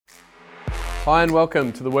Hi and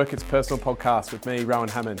welcome to the Work It's Personal podcast with me, Rowan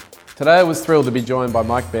Hammond. Today I was thrilled to be joined by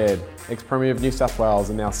Mike Baird, ex-Premier of New South Wales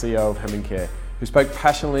and now CEO of HammondCare, who spoke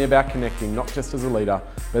passionately about connecting not just as a leader,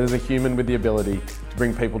 but as a human with the ability to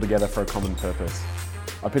bring people together for a common purpose.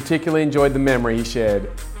 I particularly enjoyed the memory he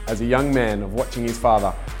shared as a young man of watching his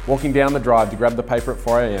father walking down the drive to grab the paper at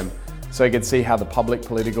 4 a.m. so he could see how the public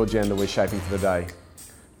political agenda was shaping for the day.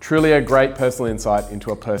 Truly a great personal insight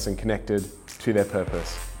into a person connected to their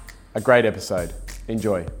purpose. A great episode.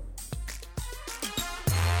 Enjoy.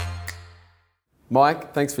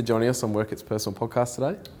 Mike, thanks for joining us on Work It's Personal podcast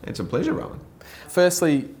today. It's a pleasure, Rowan.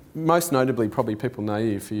 Firstly, most notably, probably people know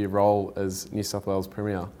you for your role as New South Wales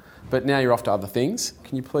Premier, but now you're off to other things.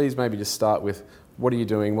 Can you please maybe just start with what are you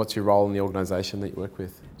doing, what's your role in the organisation that you work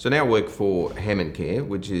with? So now I work for HammondCare,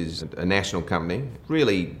 which is a national company.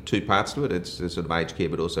 Really two parts to it. It's sort of aged care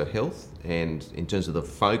but also health, and in terms of the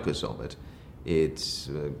focus of it, it's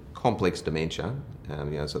complex dementia,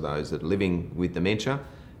 so those that are living with dementia,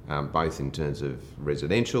 both in terms of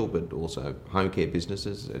residential but also home care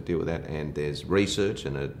businesses deal with that, and there's research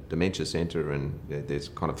and a dementia centre, and there's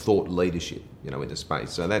kind of thought leadership in the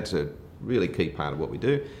space. So that's a really key part of what we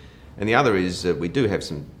do. And the other is we do have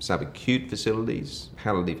some subacute facilities,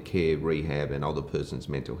 palliative care, rehab and older person's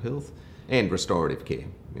mental health, and restorative care,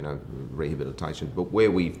 rehabilitation. But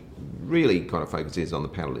where we really kind of focus is on the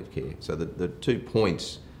palliative care. So the 2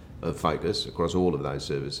 points of focus across all of those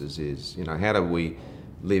services is, how do we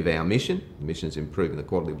live our mission? The mission is improving the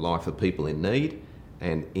quality of life for people in need,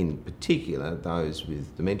 and in particular those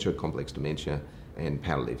with dementia, complex dementia and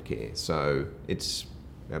palliative care. So it's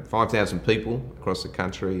about 5,000 people across the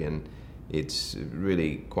country, and it's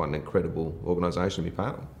really quite an incredible organisation to be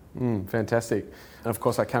part of. Fantastic. And of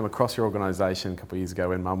course I came across your organisation a couple of years ago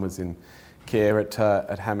when Mum was in care at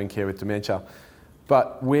HammondCare with dementia.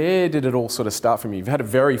 But where did it all sort of start from you? You've had a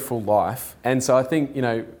very full life, and so I think,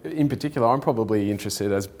 in particular, I'm probably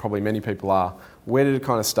interested, as probably many people are, where did it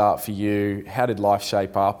kind of start for you? How did life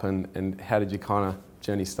shape up, and how did your kind of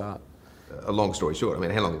journey start? A long story short,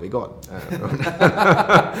 how long have we got?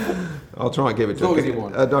 I'll try and give it to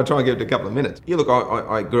I'll try and give it a couple of minutes. Yeah, look,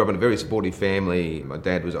 I grew up in a very supportive family. My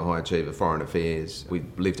dad was a high achiever, foreign affairs. We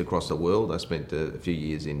lived across the world. I spent a few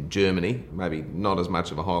years in Germany, maybe not as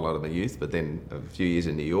much of a highlight of my youth, but then a few years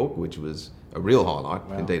in New York, which was a real highlight.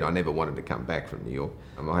 Wow. Indeed, I never wanted to come back from New York.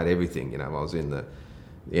 I had everything. I was in the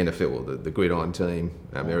NFL, the gridiron team,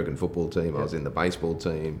 American football team. I was in the baseball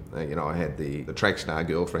team. I had the track star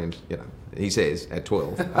girlfriend. He says at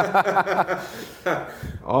 12. I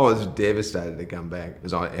was devastated to come back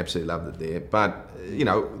because I absolutely loved it there. But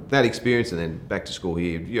that experience and then back to school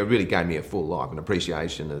here, really gave me a full life, an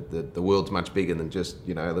appreciation that the world's much bigger than just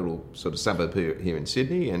a little sort of suburb here in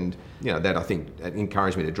Sydney. And that I think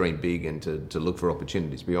encouraged me to dream big and to look for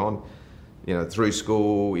opportunities beyond. Through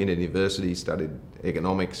school, into university, studied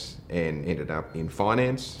economics and ended up in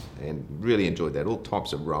finance and really enjoyed that. All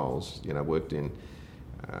types of roles. Worked in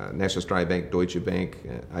National Australia Bank, Deutsche Bank,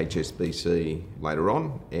 HSBC later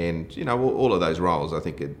on. And, all of those roles, I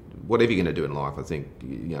think, whatever you're going to do in life, I think,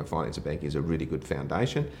 finance and banking is a really good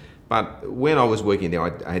foundation. But when I was working there,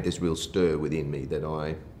 I had this real stir within me that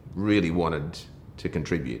I really wanted to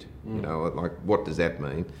contribute. What does that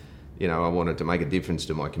mean? I wanted to make a difference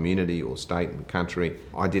to my community or state and country.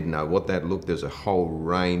 I didn't know what that looked. There's a whole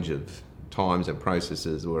range of times and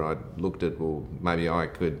processes where I looked at, maybe I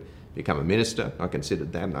could become a minister. I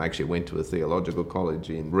considered that, and I actually went to a theological college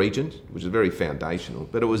in Regent, which is very foundational.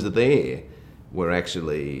 But it was there where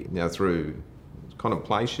actually, through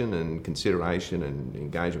contemplation and consideration and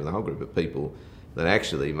engagement with a whole group of people, that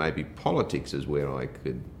actually maybe politics is where I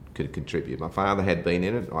could contribute. My father had been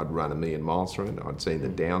in it. I'd run 1,000,000 miles through it. I'd seen the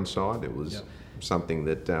downside. It was something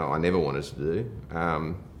that I never wanted to do.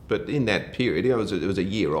 But in that period, it was a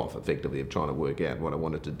year off, effectively, of trying to work out what I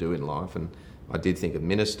wanted to do in life. And I did think of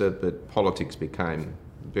minister, but politics became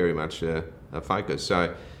very much a focus.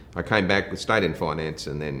 So I came back, stayed in finance,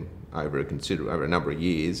 and then over a number of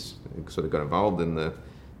years, sort of got involved in the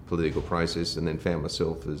political process, and then found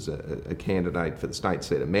myself as a candidate for the state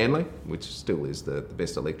seat of Manly, which still is the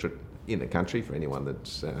best electorate in the country for anyone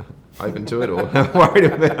that's open to it or worried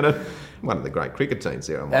about it. One of the great cricket teams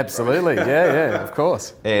there. Absolutely, yeah, of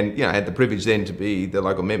course. And I had the privilege then to be the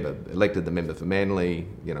local member, elected the member for Manly,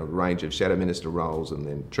 a range of shadow minister roles, and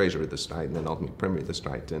then treasurer of the state, and then ultimately premier of the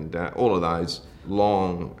state, and all of those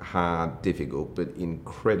long, hard, difficult, but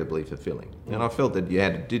incredibly fulfilling. And I felt that you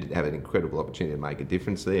did have an incredible opportunity to make a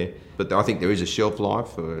difference there. But I think there is a shelf life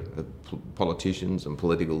for politicians and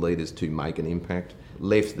political leaders to make an impact.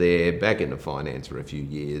 Left there, back into finance for a few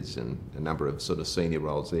years and a number of sort of senior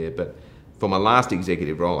roles there, but for my last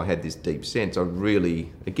executive role, I had this deep sense. I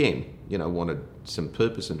really, again, wanted some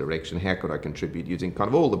purpose and direction. How could I contribute using kind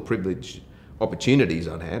of all the privileged opportunities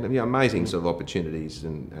I'd had? Amazing sort of opportunities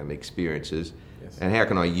and experiences. Yes. And how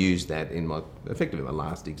can I use that in effectively my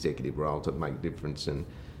last executive role to make a difference? And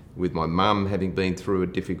with my mum having been through a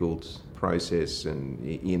difficult process and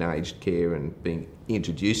in aged care and being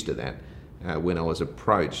introduced to that, when I was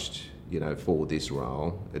approached, for this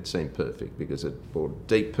role, it seemed perfect because it brought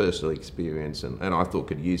deep personal experience and I thought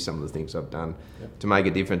could use some of the things I've done to make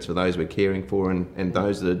a difference for those we're caring for and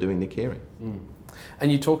those that are doing the caring. Mm.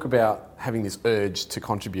 And you talk about having this urge to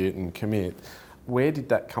contribute and commit. Where did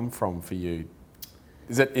that come from for you?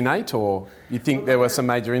 Is it innate, or you think there were some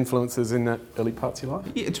major influences in the early parts of your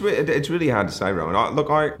life? Yeah, it's really hard to say,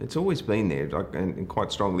 Rowan. It's always been there, and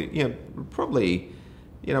quite strongly. Probably,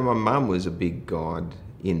 my mum was a big guide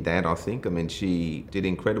in that, I think. She did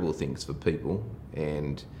incredible things for people,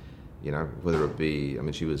 and whether it be,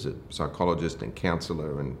 she was a psychologist and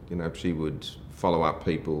counsellor, and she would follow up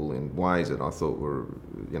people in ways that I thought were,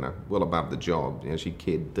 well above the job. She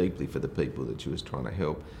cared deeply for the people that she was trying to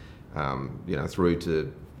help. Through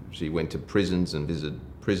to, she went to prisons and visited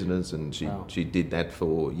prisoners, and she did that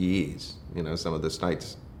for years. Some of the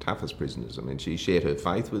state's toughest prisoners. She shared her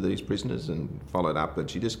faith with these prisoners and followed up, but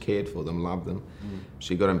she just cared for them, loved them.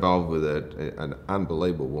 She got involved with an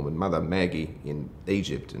unbelievable woman, Mother Maggie, in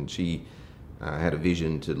Egypt, and she had a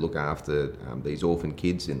vision to look after these orphan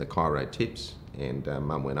kids in the Cairo Tips, and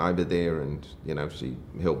Mum went over there and, she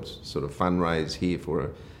helped sort of fundraise here for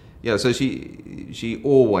her. So she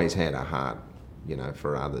always had a heart,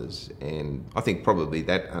 for others, and I think probably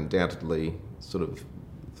that undoubtedly sort of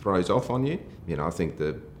throws off on you. I think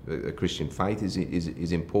the Christian faith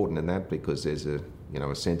is important in that, because there's a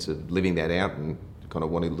sense of living that out and kind of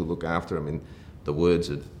wanting to look after. The words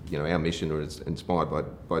of our mission are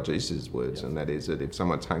inspired by Jesus' words, and that is that if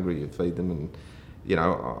someone's hungry, you feed them,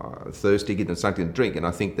 and thirsty, give them something to drink. And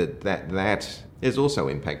I think that is also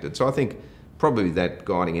impacted. So I think probably that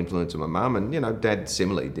guiding influence of my mum, and Dad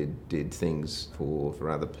similarly did things for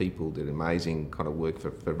other people, did amazing kind of work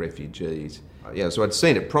for refugees. So I'd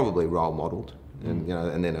seen it probably role modelled, and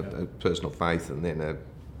and then a personal faith, and then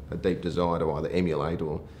a deep desire to either emulate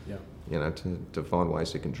or to find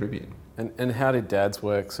ways to contribute. And how did Dad's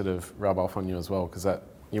work sort of rub off on you as well? Because that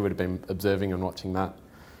you would have been observing and watching that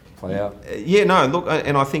play out.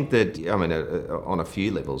 And I think that on a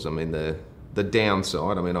few levels. The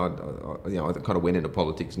downside, I kind of went into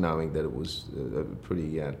politics knowing that it was a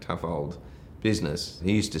pretty tough old business.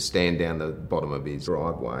 He used to stand down the bottom of his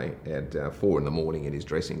driveway at 4 a.m. in his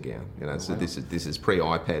dressing gown. So this is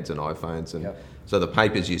pre-iPads and iPhones, and so the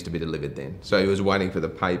papers used to be delivered then. So he was waiting for the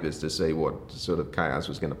papers to see what sort of chaos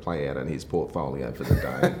was going to play out in his portfolio for the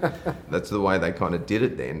day. That's the way they kind of did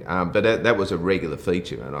it then. But that was a regular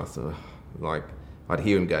feature, and I thought, I'd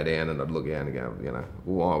hear him go down and I'd look out and go,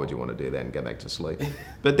 why would you want to do that and go back to sleep?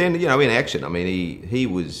 But then, in action, he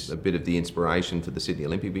was a bit of the inspiration for the Sydney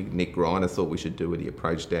Olympic. Nick Greiner thought we should do it. He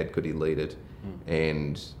approached Dad, could he lead it?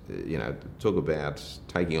 And, talk about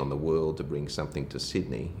taking on the world to bring something to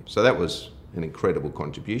Sydney. So that was an incredible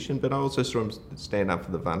contribution, but I also saw him stand up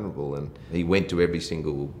for the vulnerable, and he went to every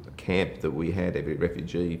single camp that we had, every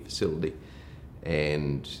refugee facility.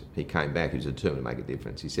 And he came back, he was determined to make a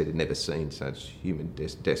difference. He said he'd never seen such human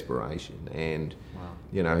desperation. And,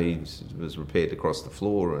 he was prepared to cross the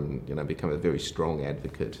floor and, become a very strong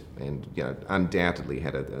advocate, and, undoubtedly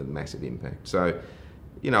had a massive impact. So,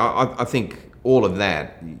 I think all of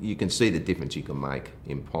that, you can see the difference you can make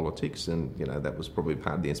in politics, and, that was probably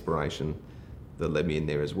part of the inspiration that led me in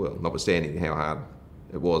there as well, notwithstanding how hard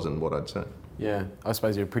it was and what I'd say. Yeah, I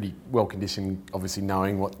suppose you're pretty well conditioned, obviously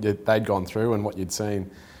knowing what they'd gone through and what you'd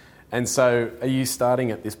seen. And so are you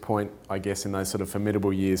starting at this point, I guess, in those sort of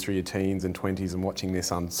formidable years through your teens and 20s and watching this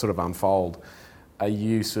sort of unfold, are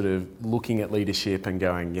you sort of looking at leadership and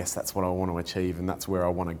going, yes, that's what I want to achieve and that's where I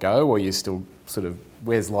want to go, or are you still sort of,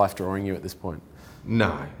 where's life drawing you at this point?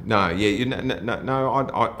 No, I'd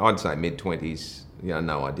say mid-20s.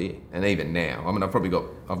 No idea. And even now,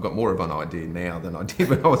 I've got more of an idea now than I did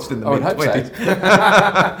when I was in the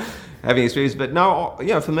mid-20s. Having experience. But no,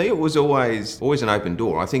 for me it was always an open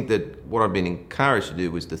door. I think that what I've been encouraged to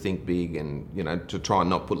do was to think big and, to try and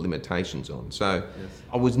not put limitations on. So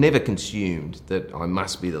I was never consumed that I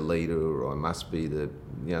must be the leader or I must be the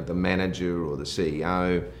manager or the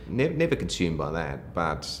CEO. Never consumed by that,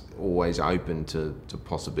 but always open to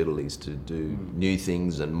possibilities to do new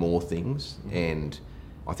things and more things. And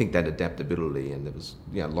I think that adaptability, and there was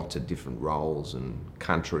lots of different roles and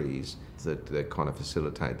countries that kind of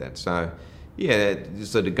facilitate that. So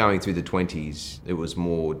sort of going through the 20s, it was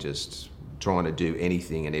more just trying to do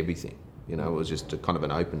anything and everything. You know, it was just a kind of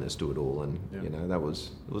an openness to it all, and you know, it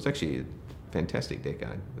was actually a fantastic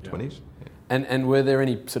decade, the 20s. Yeah. And were there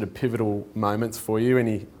any sort of pivotal moments for you?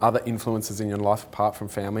 Any other influences in your life apart from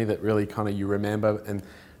family that really kind of you remember and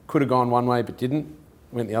could have gone one way but didn't,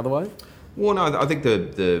 went the other way? Well, no, I think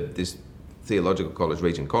this theological college,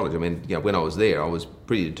 Regent College, I mean, you know, when I was there, I was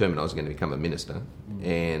pretty determined I was going to become a minister,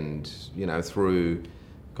 and you know, through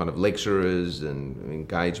kind of lecturers and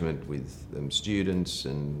engagement with students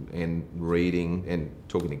and reading and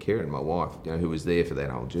talking to Karen, my wife, you know, who was there for that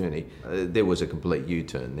whole journey, there was a complete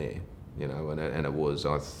U-turn there. You know, and it was,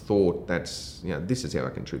 I thought that's, you know, this is how I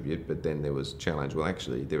contribute, but then there was challenge. Well,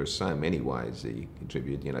 actually, there are so many ways that you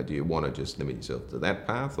contribute. You know, do you want to just limit yourself to that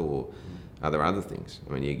path, or are there other things?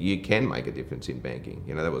 I mean, you can make a difference in banking.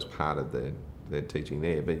 You know, that was part of the teaching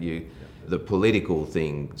there. But the political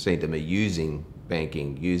thing seemed to me using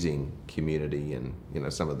banking, using community, and you know,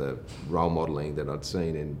 some of the role modelling that I'd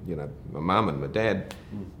seen in, you know, my mum and my dad,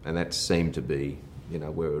 and that seemed to be, you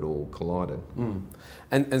know, where it all collided.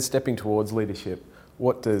 And stepping towards leadership,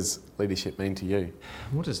 what does leadership mean to you?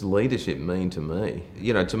 What does leadership mean to me?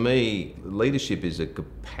 You know, to me, leadership is a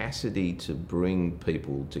capacity to bring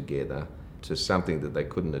people together to something that they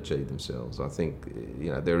couldn't achieve themselves. I think,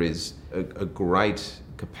 you know, there is a great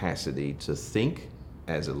capacity to think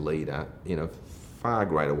as a leader in a far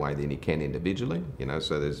greater way than you can individually, you know,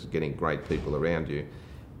 so there's getting great people around you,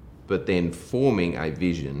 but then forming a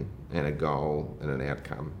vision and a goal and an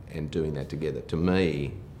outcome and doing that together. To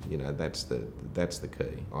me, you know, that's the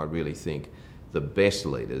key. I really think the best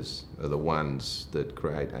leaders are the ones that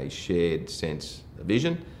create a shared sense of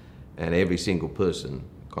vision, and every single person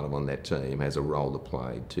kind of on that team has a role to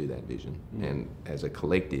play to that vision. And as a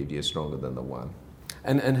collective, you're stronger than the one.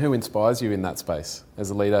 And who inspires you in that space as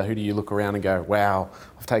a leader? Who do you look around and go, wow,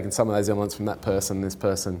 I've taken some of those elements from that person, this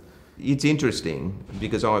person? It's interesting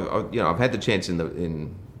because I've had the chance in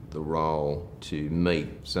the role to meet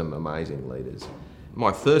some amazing leaders.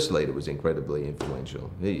 My first leader was incredibly influential.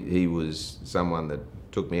 He was someone that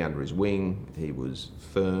took me under his wing. He was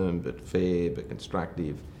firm but fair but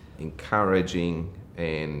constructive, encouraging,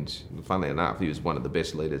 and funnily enough, he was one of the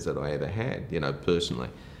best leaders that I ever had, you know, personally.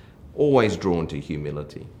 Always drawn to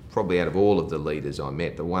humility. Probably out of all of the leaders I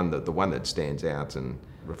met, the one that stands out and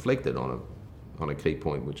reflected on a key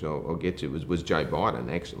point, which I'll get to, was Joe Biden,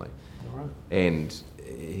 actually. All right. And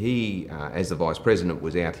he, as the Vice President,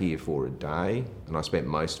 was out here for a day, and I spent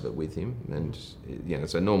most of it with him. And, you know,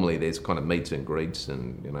 so normally there's kind of meets and greets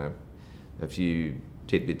and, you know, a few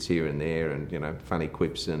tidbits here and there and, you know, funny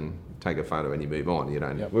quips and take a photo and you move on, you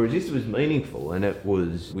know. Yep. Whereas this was meaningful, and it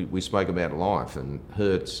was, we spoke about life and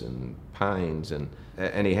hurts and pains, and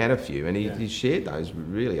he had a few, and he shared those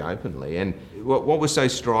really openly. And what was so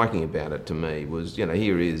striking about it to me was, you know,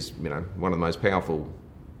 here is, you know, one of the most powerful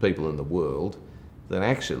people in the world, that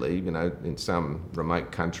actually, you know, in some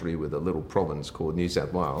remote country with a little province called New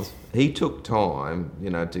South Wales, he took time, you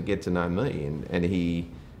know, to get to know me, and he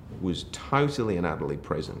was totally and utterly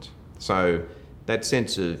present. So that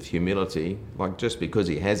sense of humility, like just because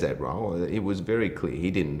he has that role, it was very clear he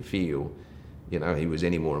didn't feel, you know, he was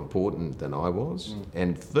any more important than I was.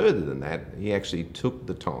 And further than that, he actually took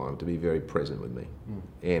the time to be very present with me.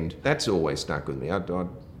 And that's always stuck with me.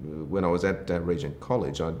 When I was at Regent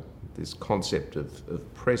College, this concept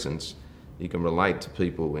of presence, you can relate to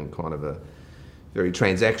people in kind of a very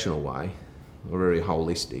transactional way, or very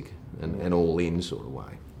holistic and all-in sort of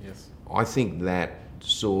way. Yes. I think that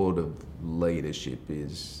sort of leadership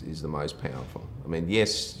is the most powerful. I mean,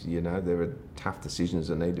 yes, you know, there are tough decisions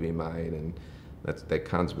that need to be made, and that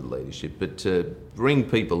comes with leadership, but to bring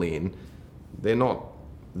people in, they're not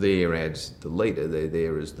there as the leader, they're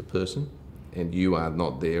there as the person, and you are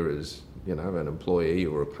not there as, you know, an employee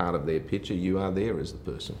or a part of their picture, you are there as the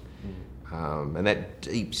person. And that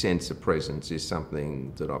deep sense of presence is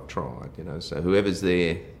something that I've tried, you know. So whoever's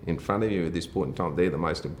there in front of you at this point in time, they're the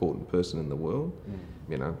most important person in the world.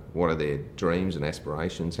 You know, what are their dreams and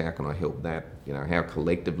aspirations? How can I help that? You know, how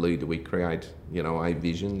collectively do we create, you know, a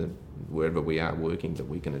vision that wherever we are working that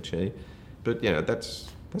we can achieve? But, you know, that's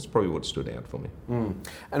probably what stood out for me.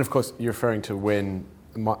 And of course, you're referring to when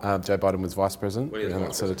Joe Biden was Vice President.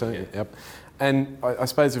 That sort of time. Yeah. Yep. And I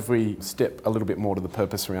suppose if we step a little bit more to the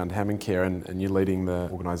purpose around HammondCare and you leading the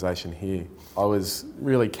organisation here, I was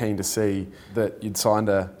really keen to see that you'd signed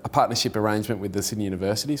a partnership arrangement with the Sydney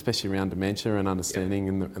University, especially around dementia and understanding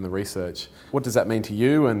and the research. What does that mean to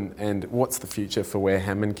you, and what's the future for where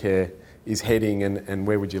HammondCare is heading, and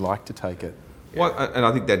where would you like to take it? Well, and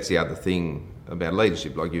I think that's the other thing about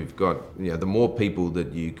leadership. Like you've got, the more people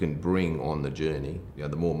that you can bring on the journey,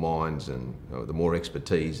 the more minds and the more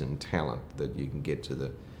expertise and talent that you can get to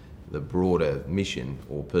the broader mission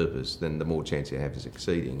or purpose, then the more chance you have of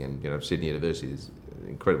succeeding. And Sydney University is an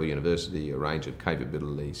incredible university, a range of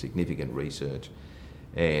capability, significant research,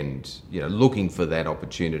 and looking for that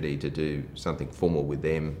opportunity to do something formal with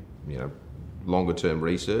them, longer term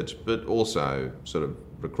research, but also sort of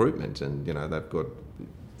recruitment. And they've got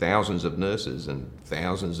thousands of nurses and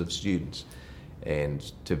thousands of students,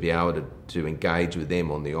 and to be able to engage with them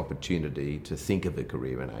on the opportunity to think of a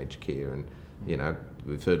career in aged care. And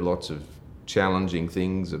we've heard lots of challenging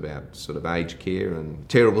things about sort of aged care and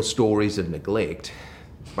terrible stories of neglect,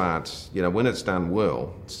 but when it's done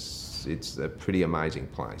well, it's a pretty amazing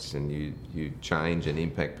place, and you change and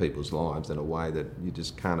impact people's lives in a way that you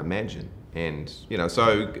just can't imagine. And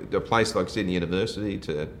so a place like Sydney University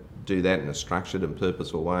to do that in a structured and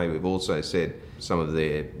purposeful way. We've also said some of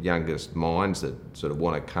their youngest minds that sort of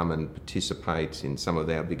want to come and participate in some of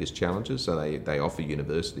our biggest challenges, so they offer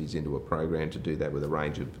universities into a program to do that with a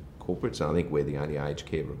range of corporates. And I think we're the only aged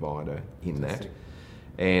care provider in that.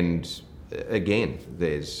 And again,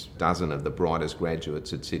 there's a dozen of the brightest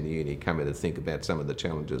graduates at Sydney Uni coming to think about some of the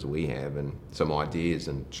challenges we have and some ideas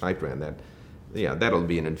and shape around that. That'll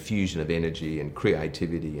be an infusion of energy and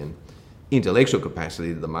creativity and intellectual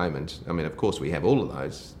capacity at the moment. I mean, of course, we have all of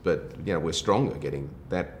those, but we're stronger getting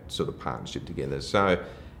that sort of partnership together. So,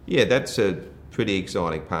 that's a pretty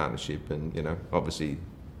exciting partnership, and obviously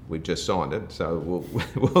we've just signed it, so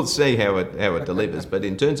we'll see how it delivers. But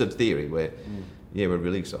in terms of theory, we're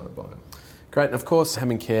really excited by it. Great, and of course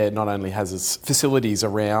HammondCare not only has its facilities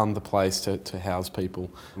around the place to house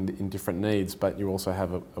people in different needs, but you also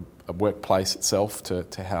have a workplace itself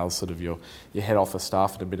to house sort of your head office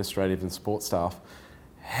staff and administrative and support staff.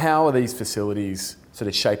 How are these facilities sort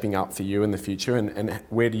of shaping up for you in the future, and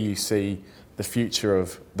where do you see the future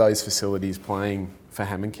of those facilities playing for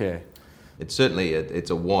HammondCare? It's certainly it's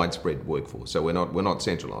a widespread workforce, so we're not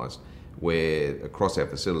centralised. We're across our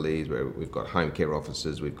facilities, where we've got home care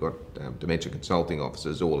offices, we've got dementia consulting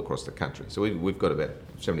offices all across the country. So we've got about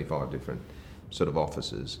 75 different sort of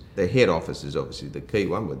offices. The head office is obviously the key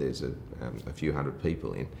one, where there's a few hundred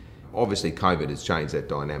people in. Obviously, COVID has changed that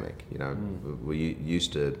dynamic. We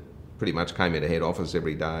used to pretty much came into head office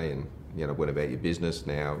every day and went about your business.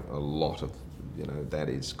 Now a lot of that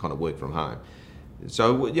is kind of work from home.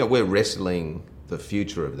 So we're wrestling the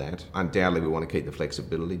future of that. Undoubtedly, we want to keep the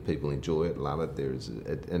flexibility. People enjoy it, love it. There is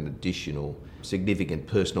an additional significant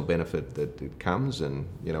personal benefit that it comes. And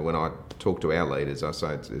when I talk to our leaders, I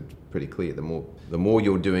say it's pretty clear. The more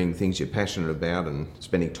you're doing things you're passionate about and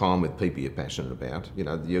spending time with people you're passionate about,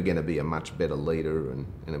 you're going to be a much better leader and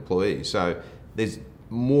an employee. So there's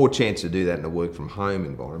more chance to do that in a work from home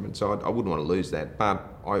environment. So I wouldn't want to lose that. But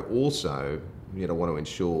I also want to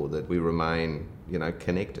ensure that we remain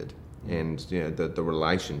connected. And the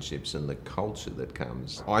relationships and the culture that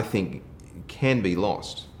comes, I think, can be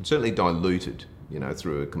lost, and certainly diluted,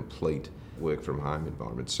 through a complete work from home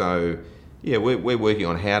environment. So, we're working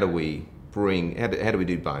on how do we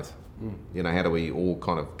do both? How do we all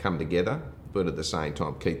kind of come together, but at the same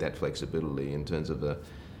time keep that flexibility in terms of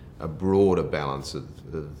a broader balance of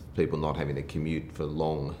people not having to commute for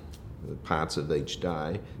long parts of each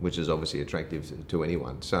day, which is obviously attractive to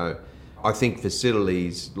anyone. So I think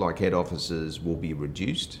facilities like head offices will be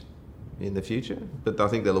reduced in the future, but I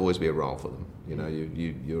think there'll always be a role for them.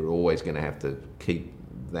 You're always going to have to keep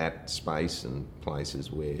that space and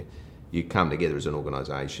places where you come together as an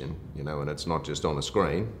organisation, and it's not just on a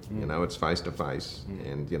screen, it's face to face,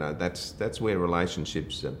 and that's where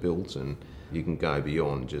relationships are built, and you can go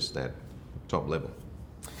beyond just that top level.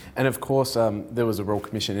 And of course, there was a Royal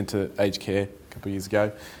Commission into aged care a couple of years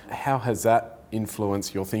ago. How has that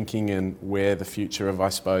influenced your thinking, and where the future of, I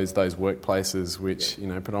suppose, those workplaces which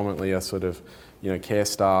predominantly are sort of care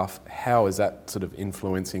staff, how is that sort of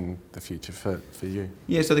influencing the future for you?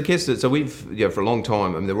 Yeah, so the care staff, so we've for a long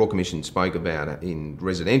time, the Royal Commission spoke about it in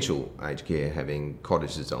residential aged care having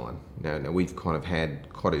cottage design. Now we've kind of had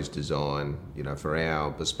cottage design for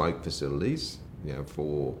our bespoke facilities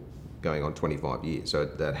for going on 25 years. So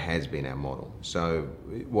that has been our model. So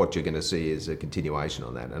what you're going to see is a continuation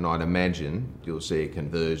on that. And I'd imagine you'll see a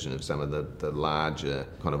conversion of some of the larger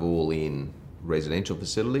kind of all-in residential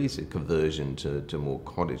facilities, a conversion to more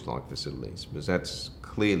cottage-like facilities, because that's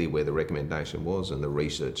clearly where the recommendation was, and the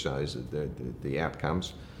research shows that the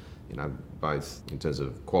outcomes, both in terms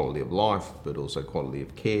of quality of life, but also quality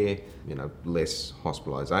of care, less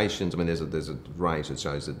hospitalisations. I mean, there's a range that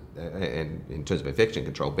shows that, and in terms of infection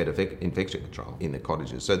control, better infection control in the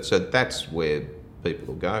cottages. So that's where people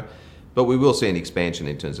will go. But we will see an expansion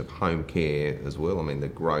in terms of home care as well. I mean, the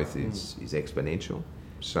growth is exponential.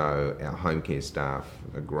 So our home care staff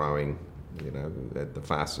are growing, at the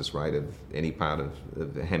fastest rate of any part of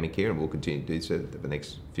HammondCare, and will continue to do so for the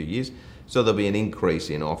next few years. So there'll be an increase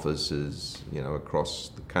in offices, across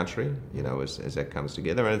the country, as that comes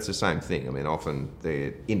together. And it's the same thing. I mean, often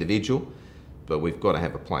they're individual, but we've got to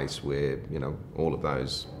have a place where, all of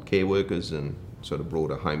those care workers and sort of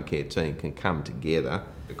broader home care team can come together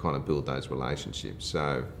to kind of build those relationships.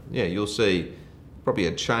 So, you'll see probably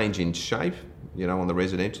a change in shape, on the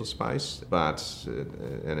residential space, but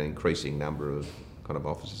an increasing number of kind of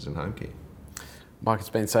offices and home care. Mike, it's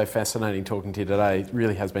been so fascinating talking to you today. It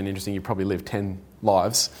really has been interesting. You probably lived 10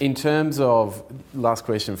 lives. In terms of, last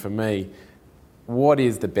question for me, what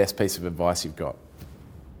is the best piece of advice you've got?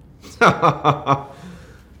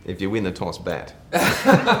 If you win the toss, bat.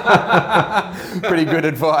 Pretty good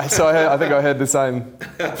advice. I think I heard the same.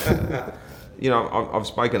 I've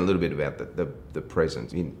spoken a little bit about the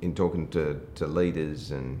present in talking to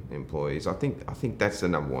leaders and employees. I think that's the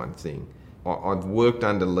number one thing. I've worked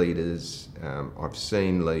under leaders. I've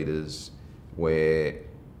seen leaders where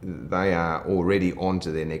they are already on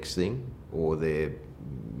to their next thing, or they're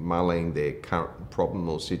mulling their current problem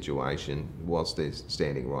or situation whilst they're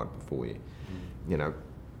standing right before you.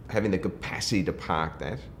 Having the capacity to park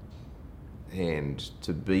that and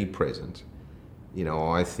to be present,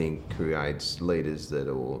 I think creates leaders that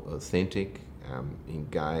are authentic,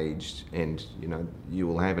 engaged, and, you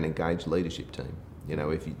will have an engaged leadership team,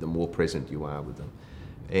 the more present you are with them.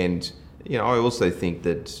 And, I also think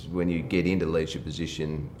that when you get into leadership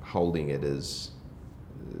position, holding it as,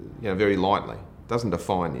 very lightly, doesn't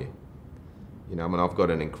define you. I've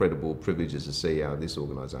got an incredible privilege as the CEO of this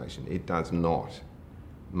organisation. It does not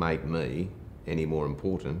make me any more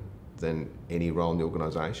important than any role in the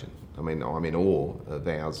organisation. I'm in awe of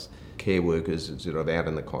our care workers sort of out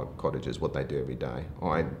in the cottages, what they do every day.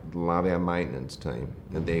 I love our maintenance team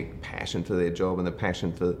and their passion for their job and the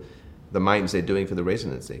passion for the maintenance they're doing for the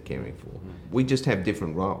residents they're caring for. We just have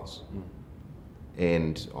different roles.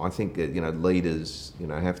 And I think that, leaders,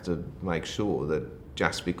 have to make sure that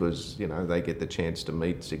just because, they get the chance to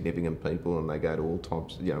meet significant people and they go to all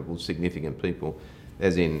types, significant people,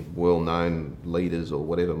 as in well-known leaders or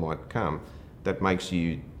whatever might come, that makes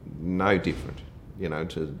you no different,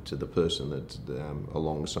 to the person that's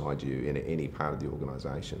alongside you in any part of the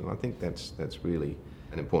organisation. And I think that's really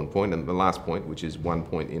an important point. And the last point, which is 1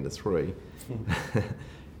 point into 3,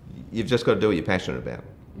 you've just got to do what you're passionate about.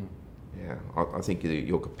 Yeah, I think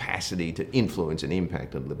your capacity to influence and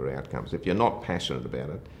impact and deliver outcomes. If you're not passionate about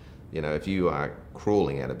it, if you are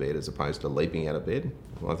crawling out of bed as opposed to leaping out of bed,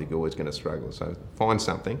 well, I think you're always going to struggle. So find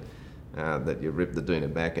something that you rip the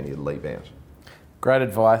doona back and you leap out. Great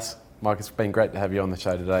advice. Mike, it's been great to have you on the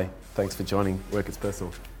show today. Thanks for joining Work It's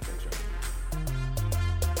Personal.